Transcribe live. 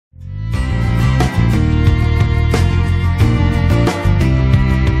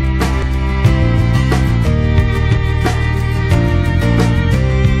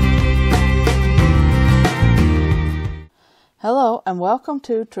welcome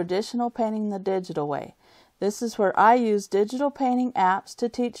to Traditional Painting the Digital Way. This is where I use digital painting apps to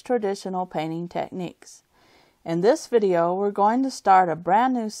teach traditional painting techniques. In this video, we're going to start a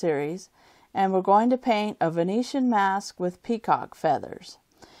brand new series, and we're going to paint a Venetian mask with peacock feathers.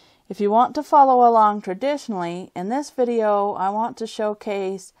 If you want to follow along traditionally, in this video I want to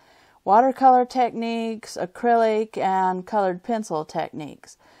showcase watercolor techniques, acrylic, and colored pencil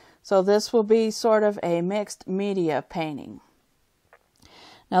techniques. So this will be sort of a mixed media painting.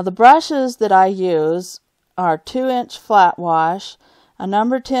 Now the brushes that I use are 2-inch flat wash, a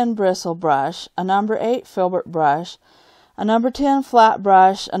number 10 bristle brush, a number 8 filbert brush, a number 10 flat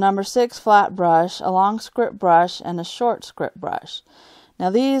brush, a number 6 flat brush, a long script brush, and a short script brush. Now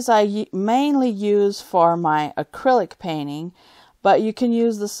these I mainly use for my acrylic painting, but you can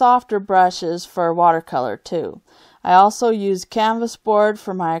use the softer brushes for watercolor too. I also use canvas board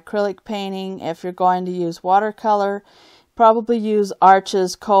for my acrylic painting. If you're going to use watercolor, probably use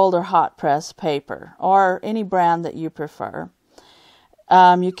Arches cold or hot press paper, or any brand that you prefer.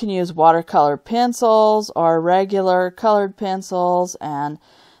 You can use watercolor pencils or regular colored pencils, and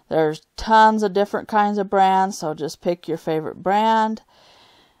there's tons of different kinds of brands, so just pick your favorite brand.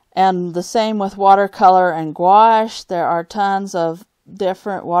 And the same with watercolor and gouache. There are tons of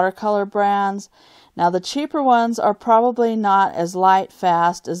different watercolor brands. Now the cheaper ones are probably not as light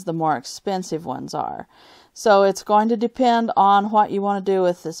fast as the more expensive ones are. So it's going to depend on what you want to do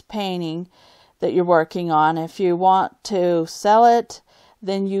with this painting that you're working on. If you want to sell it,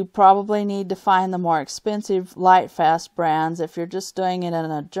 then you probably need to find the more expensive light fast brands. If you're just doing it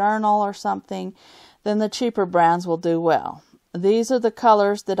in a journal or something, then the cheaper brands will do well. These are the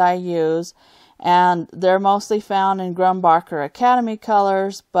colors that I use, and they're mostly found in Grumbacher Academy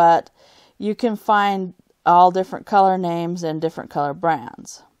colors, but you can find all different color names and different color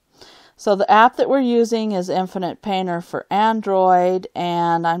brands. So the app that we're using is Infinite Painter for Android,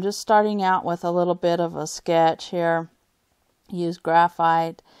 and I'm just starting out with a little bit of a sketch here. Use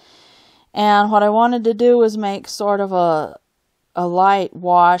graphite. And what I wanted to do was make sort of a light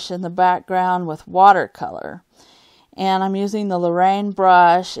wash in the background with watercolor. And I'm using the Lorraine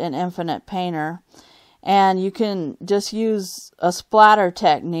brush in Infinite Painter. And you can just use a splatter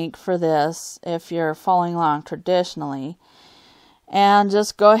technique for this if you're following along traditionally. And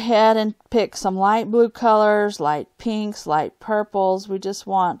just go ahead and pick some light blue colors, light pinks, light purples. We just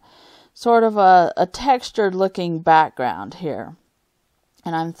want sort of a textured looking background here.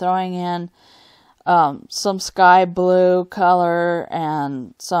 And I'm throwing in some sky blue color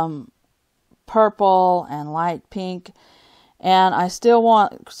and some purple and light pink. And I still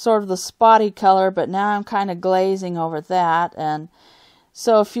want sort of the spotty color, but now I'm kind of glazing over that. And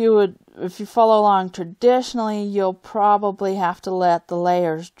so if you follow along traditionally, you'll probably have to let the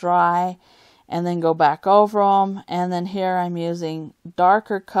layers dry and then go back over them. And then here I'm using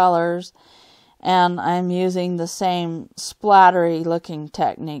darker colors, and I'm using the same splattery looking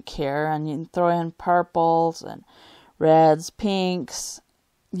technique here. And you can throw in purples and reds, pinks.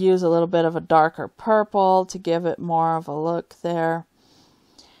 Use a little bit of a darker purple to give it more of a look there.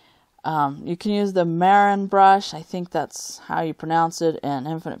 You can use the Marin brush. I think that's how you pronounce it in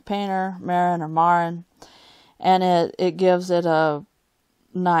Infinite Painter, Marin or Marin. And it gives it a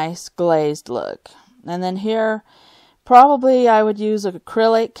nice glazed look. And then here, probably I would use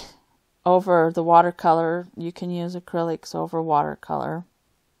acrylic over the watercolor. You can use acrylics over watercolor.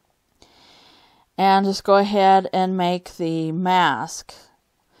 And just go ahead and make the mask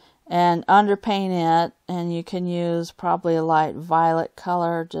and underpaint it, and you can use probably a light violet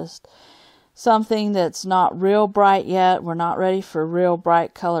color, just something that's not real bright yet. We're not ready for real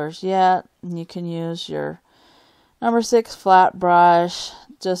bright colors yet. And you can use your number 6 flat brush,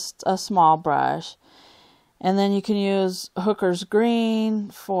 just a small brush. And then you can use Hooker's green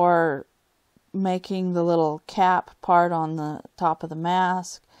for making the little cap part on the top of the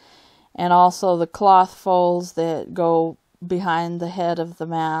mask, and also the cloth folds that go behind the head of the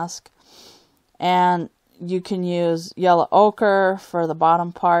mask. And you can use yellow ochre for the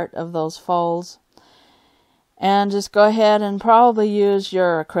bottom part of those folds. And just go ahead and probably use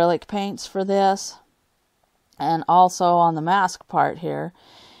your acrylic paints for this, and also on the mask part here.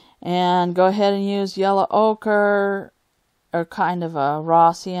 And go ahead and use yellow ochre or kind of a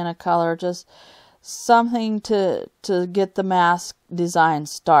raw sienna color, just something to get the mask design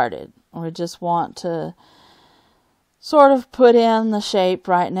started. We just want to sort of put in the shape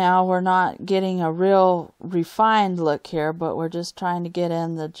right now. We're not getting a real refined look here, but we're just trying to get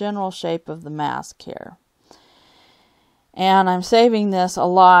in the general shape of the mask here. And I'm saving this a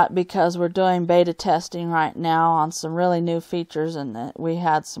lot because we're doing beta testing right now on some really new features, and we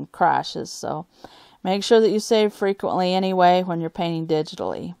had some crashes. So Make sure that you save frequently anyway when you're painting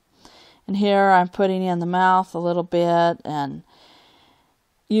digitally. And here I'm putting in the mouth a little bit and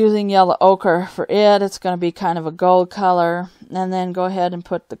using yellow ochre for it. It's going to be kind of a gold color. And then go ahead and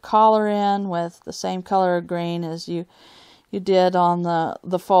put the collar in with the same color of green as you did on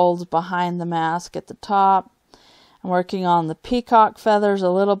the folds behind the mask at the top. I'm working on the peacock feathers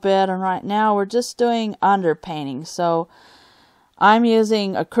a little bit, and right now we're just doing underpainting. So I'm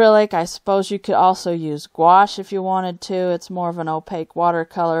using acrylic. I suppose you could also use gouache if you wanted to. It's more of an opaque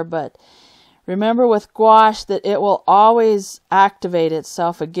watercolor, but remember with gouache that it will always activate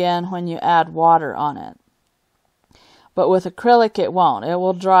itself again when you add water on it. But with acrylic it won't. It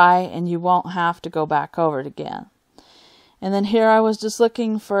will dry and you won't have to go back over it again. And then here I was just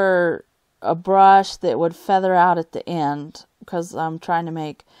looking for a brush that would feather out at the end, because I'm trying to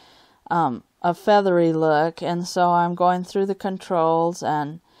make a feathery look. And so I'm going through the controls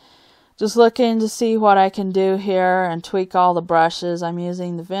and just looking to see what I can do here and tweak all the brushes. I'm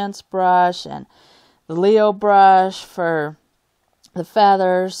using the Vince brush and the Leo brush for the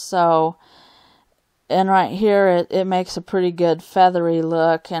feathers. So, and right here it makes a pretty good feathery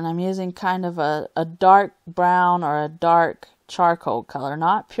look, and I'm using kind of a dark brown or a dark charcoal color,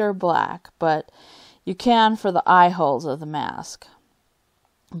 not pure black, but you can for the eye holes of the mask.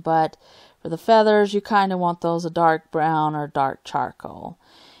 But for the feathers, you kind of want those a dark brown or dark charcoal.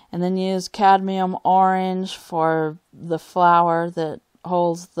 And then use cadmium orange for the flower that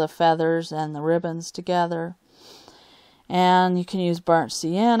holds the feathers and the ribbons together. And you can use burnt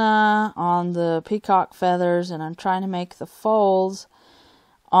sienna on the peacock feathers, and I'm trying to make the folds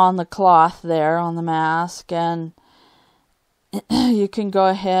on the cloth there on the mask. And you can go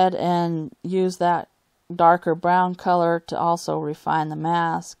ahead and use that darker brown color to also refine the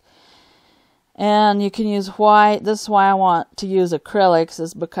mask. And you can use white. This is why I want to use acrylics,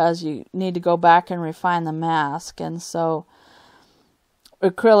 is because you need to go back and refine the mask. And so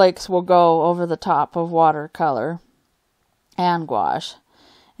acrylics will go over the top of watercolor and gouache.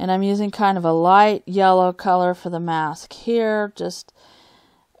 And I'm using kind of a light yellow color for the mask here, just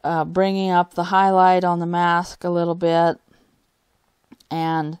bringing up the highlight on the mask a little bit,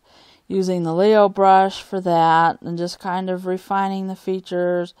 and using the Leo brush for that, and just kind of refining the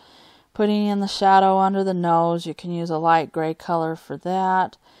features, putting in the shadow under the nose. You can use a light gray color for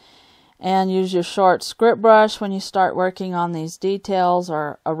that, and use your short script brush when you start working on these details,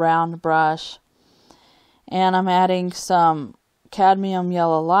 or a round brush. And I'm adding some cadmium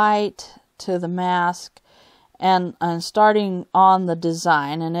yellow light to the mask, and I'm starting on the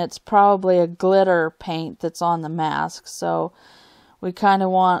design, and it's probably a glitter paint that's on the mask, so we kind of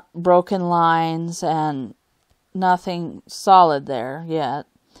want broken lines and nothing solid there yet.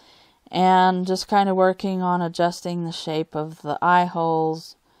 And just kind of working on adjusting the shape of the eye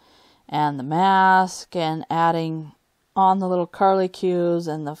holes and the mask, and adding on the little curlicues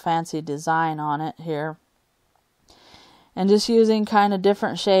and the fancy design on it here. And just using kind of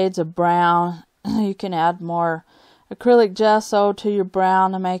different shades of brown. You can add more acrylic gesso to your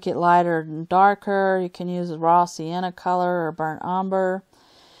brown to make it lighter and darker. You can use a raw sienna color or burnt umber.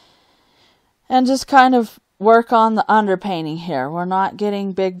 And just kind of work on the underpainting here. We're not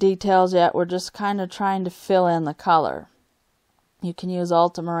getting big details yet. We're just kind of trying to fill in the color. You can use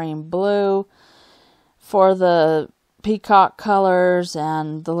ultramarine blue for the peacock colors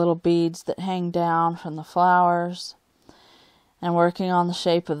and the little beads that hang down from the flowers. And working on the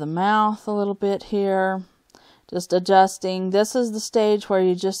shape of the mouth a little bit here. Just adjusting. This is the stage where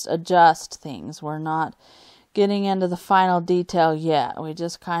you just adjust things. We're not getting into the final detail yet. We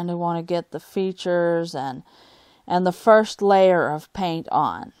just kind of want to get the features and the first layer of paint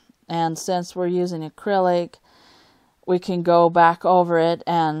on. And since we're using acrylic, we can go back over it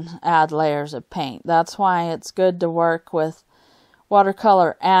and add layers of paint. That's why it's good to work with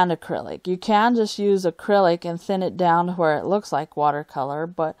watercolor and acrylic. You can just use acrylic and thin it down to where it looks like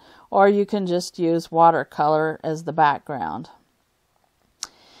watercolor, or you can just use watercolor as the background.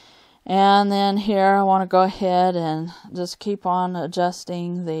 And then here I want to go ahead and just keep on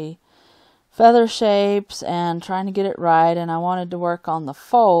adjusting the feather shapes and trying to get it right. And I wanted to work on the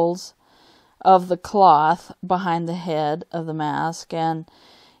folds of the cloth behind the head of the mask. And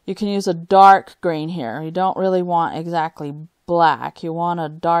you can use a dark green here. You don't really want exactly black. You want a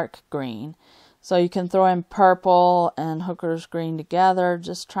dark green. So you can throw in purple and hooker's green together,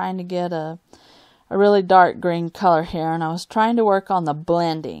 just trying to get a really dark green color here. And I was trying to work on the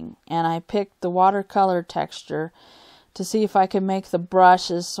blending, and I picked the watercolor texture to see if I could make the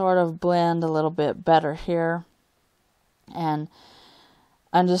brushes sort of blend a little bit better here. And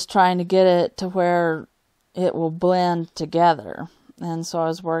I'm just trying to get it to where it will blend together. And so I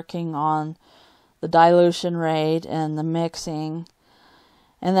was working on the dilution rate and the mixing.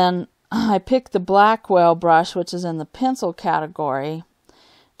 And then I picked the Blackwell brush, which is in the pencil category,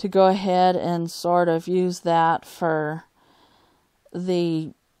 to go ahead and sort of use that for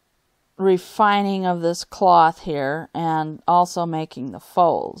the refining of this cloth here and also making the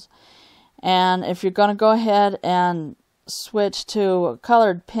folds. And if you're going to go ahead and switch to a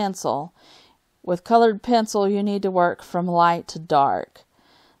colored pencil, with colored pencil you need to work from light to dark.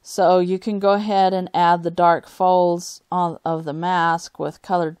 So you can go ahead and add the dark folds of the mask with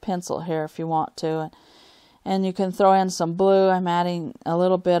colored pencil here if you want to. And you can throw in some blue. I'm adding a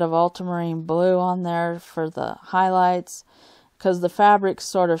little bit of ultramarine blue on there for the highlights, because the fabric's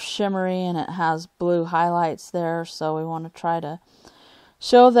sort of shimmery and it has blue highlights there, so we want to try to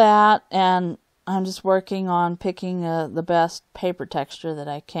show that. And I'm just working on picking the best paper texture that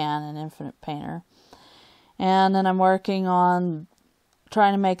I can in Infinite Painter. And then I'm working on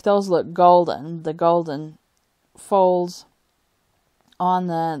trying to make those look golden, the golden folds on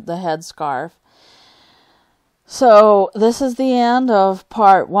the headscarf. So this is the end of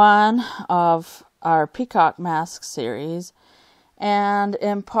part 1 of our Peacock mask series. And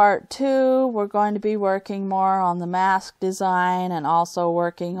in part 2, we're going to be working more on the mask design and also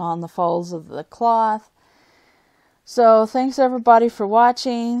working on the folds of the cloth. So thanks everybody for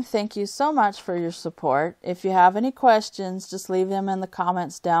watching. Thank you so much for your support. If you have any questions, just leave them in the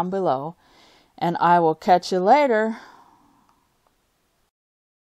comments down below. And I will catch you later.